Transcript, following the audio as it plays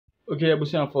Okay,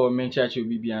 abusuan for menchachi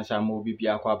obi ansa ma obi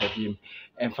bia kwa badim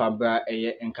emfabra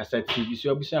eye enkasa TV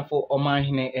so abusuan for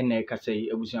omanhene ene kasa yi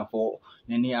abusuan for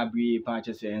nani abie pa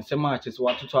chese ensema chese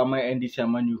watoto ama NDC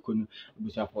amanu kunu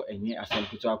abusuan for enye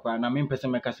asemputo akwa na me pese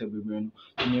mekasa bebre no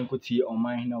nyen koti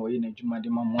omanhene wo ye na dwumade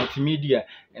ma multimedia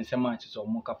ensema chese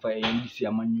omo kafa NDC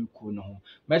amanu kunu ho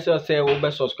message say wo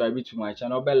be subscribe to my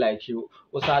channel be like you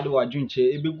wo sade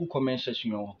wadwunche ebegu comment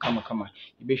section yo kama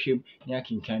ibehwem nya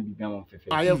kinkan bibia mo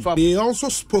fefe. They also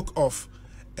spoke of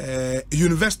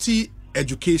university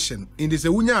education. In this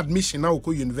admission now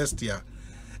go university. I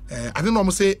don't know.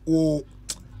 I'm say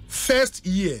first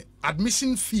year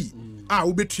admission fee.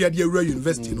 We be tried here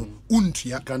university. No,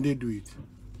 can they do it?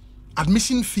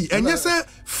 Admission fee. And yes,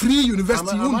 free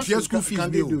university. School fees. Can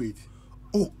they do it?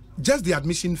 Oh, just the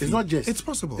admission fee. It's not just. It's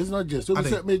possible. It's not just.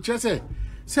 So me just say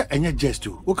any just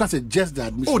too. What can say just the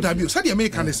admission? Oh, W. Say the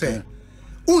American say.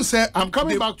 I'm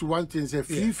coming back to one thing. Say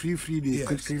free. They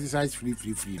criticize free.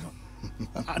 No.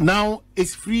 Now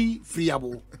it's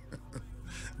freeable.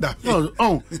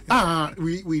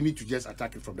 We need to just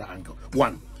attack it from that angle.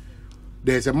 One,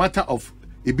 there's a matter of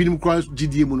a bidding cross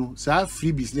GDM mono. So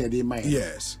free business they mind.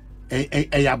 Yes.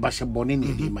 A basha bonin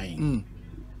they mind.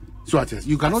 So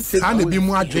you cannot say and be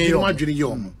more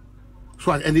dream.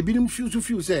 So and the bidding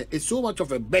few say it's so much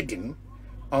of a burden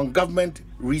on government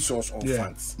resource or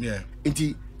funds. Yeah.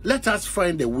 Let us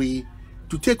find a way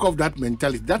to take off that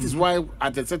mentality. That is why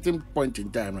at a certain point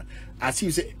in time, as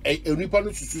you say, a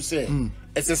Republican to say,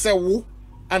 as I say, wo,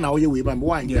 and now you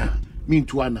why mean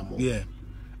to animal. Yeah.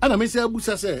 And I may say,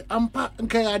 Abusa say, I'm part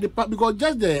because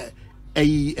just the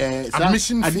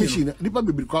admission.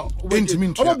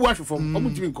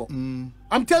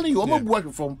 I'm telling you, I'm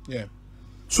a from. Yeah.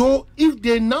 So if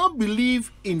they now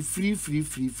believe in free,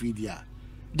 there.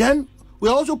 Then we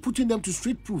are also putting them to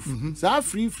street proof. So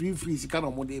free is kind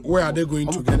of money. Where are they going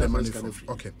to get the money from?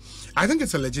 Okay, I think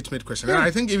it's a legitimate question. Yeah. And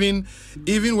I think even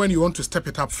when you want to step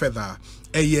it up further,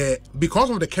 because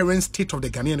of the current state of the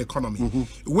Ghanaian economy,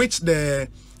 which the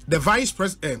vice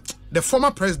president, the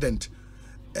former president,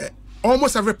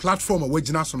 almost every platform which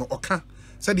national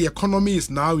said the economy is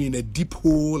now in a deep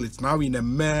hole, it's now in a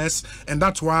mess, and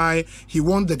that's why he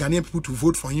wants the Ghanaian people to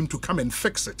vote for him to come and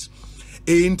fix it.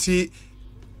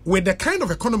 With the kind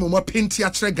of economy we're painting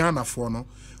Ghana for, no,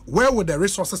 where would the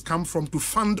resources come from to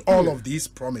fund all of these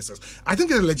promises? I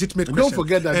think it's a legitimate question. Don't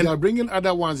forget that they are bringing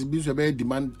other ones in very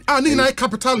demand.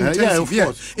 Capital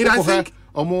intensive, And I think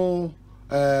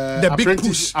the big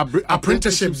push,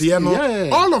 apprenticeship,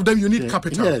 all of them you need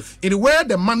capital. In where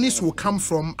the monies will come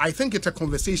from, I think it's a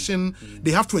conversation they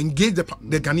have to engage the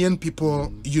Ghanaian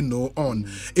people, on.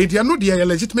 It is not a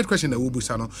legitimate question,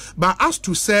 but as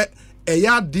to say,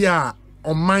 dear.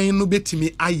 On mine no bet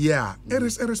me a year. It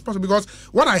is irresponsible because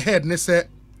what I heard they say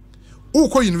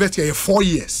Uko university 4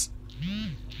 years.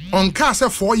 On case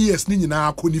 4 years ni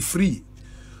na ko ni free.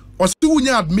 Or still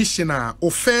nya admission or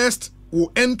first or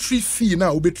entry fee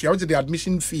na obetua the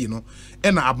admission fee no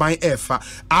and aban efa.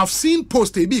 I've seen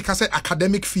post e be say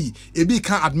academic fee, e be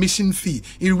admission fee.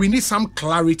 We need some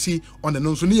clarity on the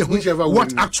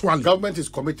what actually government is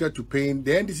committed to paying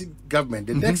the NDC government,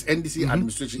 the next NDC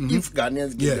administration, if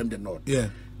Ghanaians give them the nod. Yeah.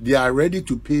 They are ready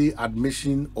to pay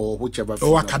admission or whichever fee.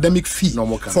 Or academic fee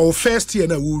for first year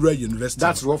in a rural university.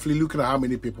 That's roughly looking at how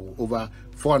many people? Over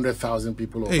 400,000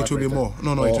 people. Hey, it will be more.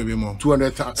 No, it will be more.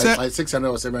 200,000, 600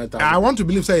 or 700,000. I want to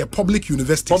believe, say, a public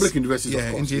university. Public universities, yeah,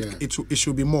 of course. It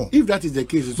should be more. If that is the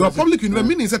case, so public university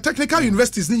meaning it's a technical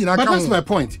university. But that's my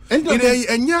point.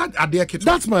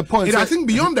 That's my point. I think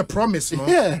beyond the promise,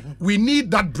 we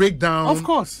need that breakdown. Of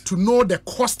course. To know the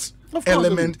cost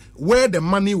element, where the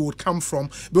money would come from.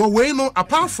 But we know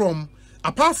apart from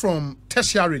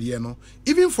tertiary,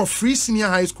 even for free senior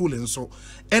high school and so,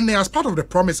 and as part of the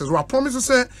promises, our promises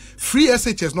say free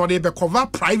SHS not able to cover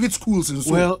private schools and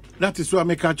so. Well, that is what I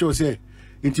make actually say.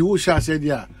 Intiwusha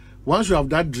said, once you have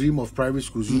that dream of private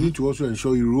schools, you need to also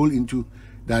ensure you roll into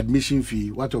the admission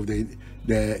fee, what of the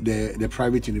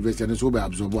private university, and it's all by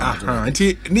absorbed. It's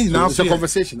a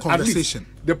conversation.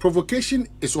 The provocation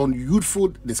is on youthful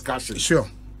discussion. Sure.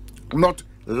 Not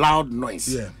loud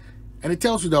noise. Yeah. And it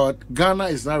tells you that Ghana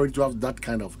is now ready to have that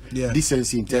kind of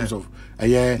decency in terms of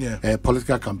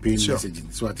political campaign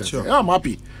messaging. So I tell you, I'm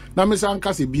happy. Now, Mr.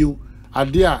 Ankasi Bill,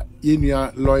 Adia,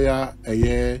 Yenya, lawyer,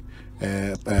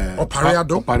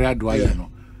 Opariado,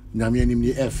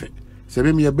 Namian effort.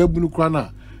 Sebe me bebunu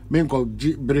krana me nko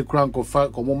bre kran ko fa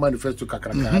ko mo manifesto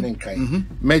kakraka ne nkan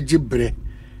meji bre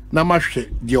na mahwe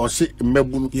de ose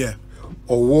mebunu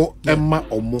owo emma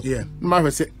omo na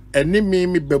mahwe se eni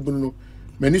me bebunu no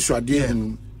mani so ade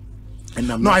hunu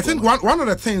No, I think one of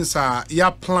the things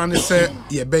your plan is as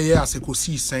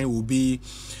Ekosi saying will be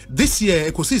this year.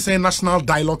 Ekosi saying National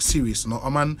Dialogue Series. No,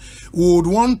 man would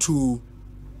want to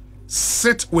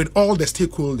sit with all the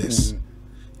stakeholders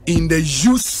in the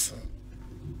youth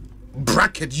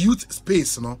bracket, youth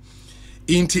space. No,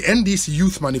 in the NDC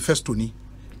Youth Manifesto ni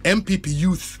MPP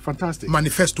Youth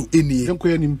Manifesto any.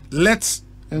 Let's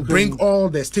bring all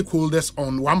the stakeholders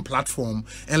on one platform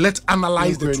and let's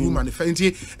analyze the two manifesto.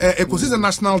 It's a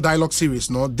National Dialogue Series,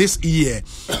 no, this year.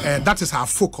 That is our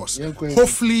focus.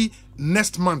 Hopefully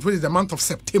next month, which is the month of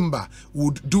September,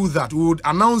 would do that. We would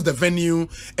announce the venue,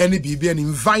 NEBB, and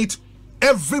invite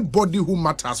everybody who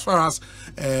matters as far as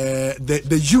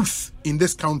the youth in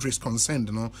this country is concerned.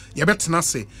 You know,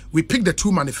 we pick the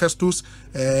two manifestos,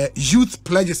 youth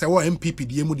pledges, our MPP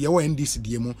DMO, our NDC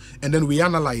DMO, and then we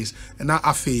analyze and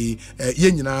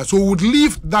so we would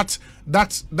leave that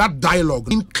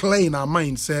dialogue in clear in our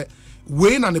minds.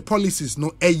 When and the policies,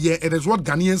 no, it is what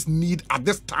Ghanaians need at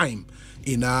this time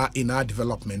in our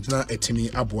development. Obi,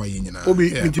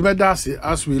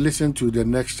 as we listen to the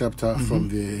next chapter from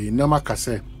the Nama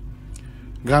Kase,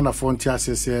 Ghana Frontier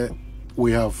says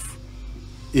we have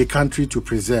a country to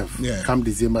preserve come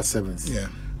December 7th. Yeah.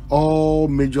 All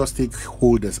major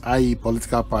stakeholders, i.e.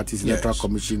 political parties, electoral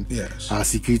commission, our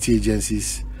security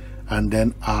agencies, and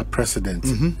then our president,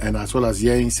 and as well as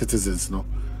young citizens, no,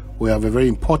 we have a very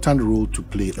important role to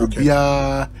play.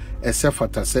 Obia except for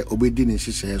say obedi ni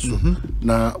hihye so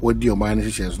na wadi o man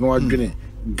hihye so no adwene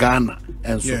Ghana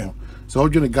and so on. So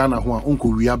odwene Ghana ho a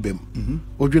onko wi abem.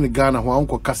 Odwene Ghana ho a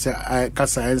onko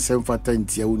kasa ensem fata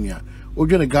ntia unia.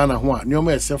 Odwene Ghana ho a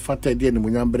nyoma except fata de ni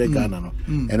munyambre Ghana no.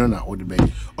 Eno na odi be.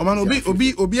 Oman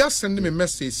obi send me a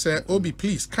message say Obi,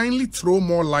 please kindly throw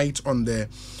more light on the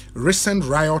recent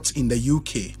riots in the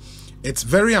UK. It's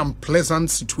very unpleasant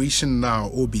situation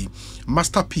now, Obi.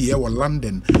 Master P or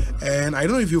London. And I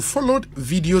don't know if you followed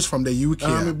videos from the UK.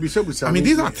 I mean,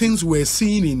 these are things we're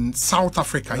seeing in South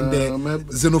Africa, in the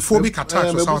xenophobic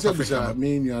attacks of South Africa.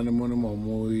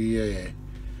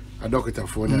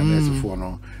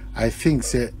 I think,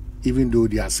 even though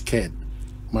they are scared,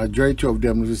 majority of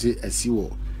them will say a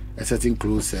certain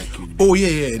close circuit. Oh,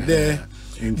 yeah.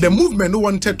 The movement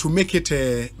wanted to make it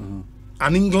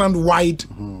an England-wide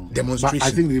demonstration. But I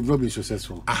think they've not been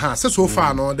successful. So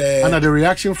far, no. And the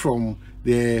reaction from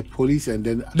the police and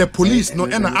then the police,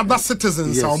 and other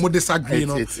citizens are more disagree, in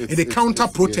the counter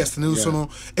protest,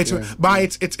 but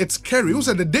it's scary.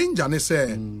 Also, the danger is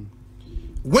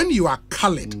when you are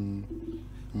colored.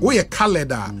 We are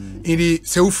colored in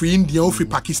the free India, free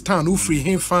Pakistan, free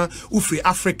Hinfa, free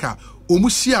Africa. For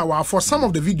some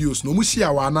of the videos, no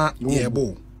Musiawana,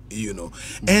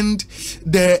 and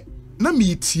the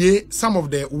some of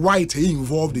the white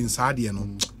involved in Saudi,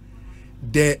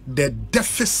 the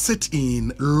deficit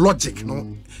in logic,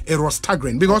 it was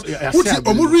staggering because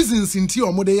reasons in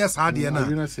Saudi, you're like,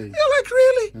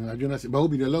 really? I do not say, but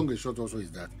the longest short also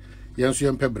is that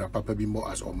Yansu Pebra Papa Bimbo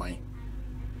as all mine.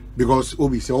 Because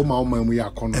Obi say, oh my, we are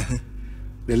corner.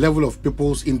 The level of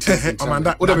people's interest.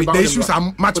 The issues are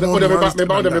much more.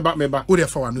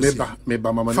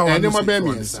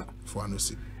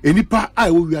 Enipa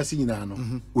we are seeing now.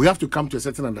 We have to come to a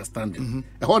certain understanding.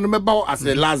 As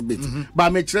the last bit,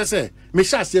 but me say me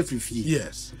shall say Fiifi.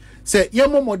 Yes. Say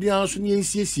yemo modian so ni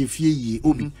ensie Fiifi ye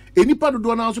Obi. Enipa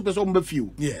do na so person be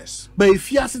few. Yes. But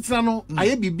if you setena no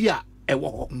aye bibia e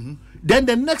wo. Then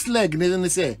the next leg they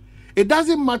say it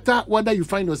doesn't matter whether you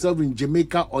find yourself in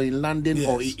Jamaica or in London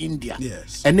or in India.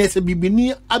 Yes. And there's a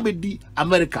bibini abedi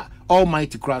America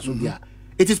almighty cross there.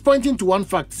 It is pointing to one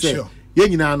fact say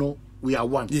we are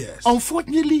one. Yes.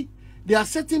 Unfortunately, there are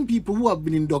certain people who have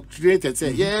been indoctrinated.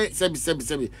 Say,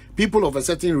 people of a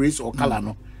certain race or color,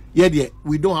 no. Yeah,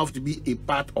 we don't have to be a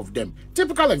part of them.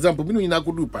 Typical example, we know in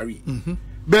Agudu Paris.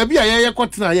 Baby, I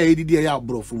continue. I did a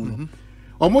bro from.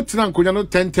 Omo tena nkonya no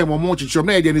 10 or more chichom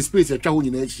na e dey space atwa ho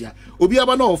nyina ahia. Obi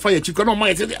aba na ofa ya chiko na o ma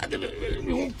ye say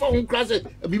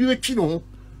bibi be twi no ho.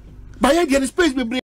 Ba ye dey space be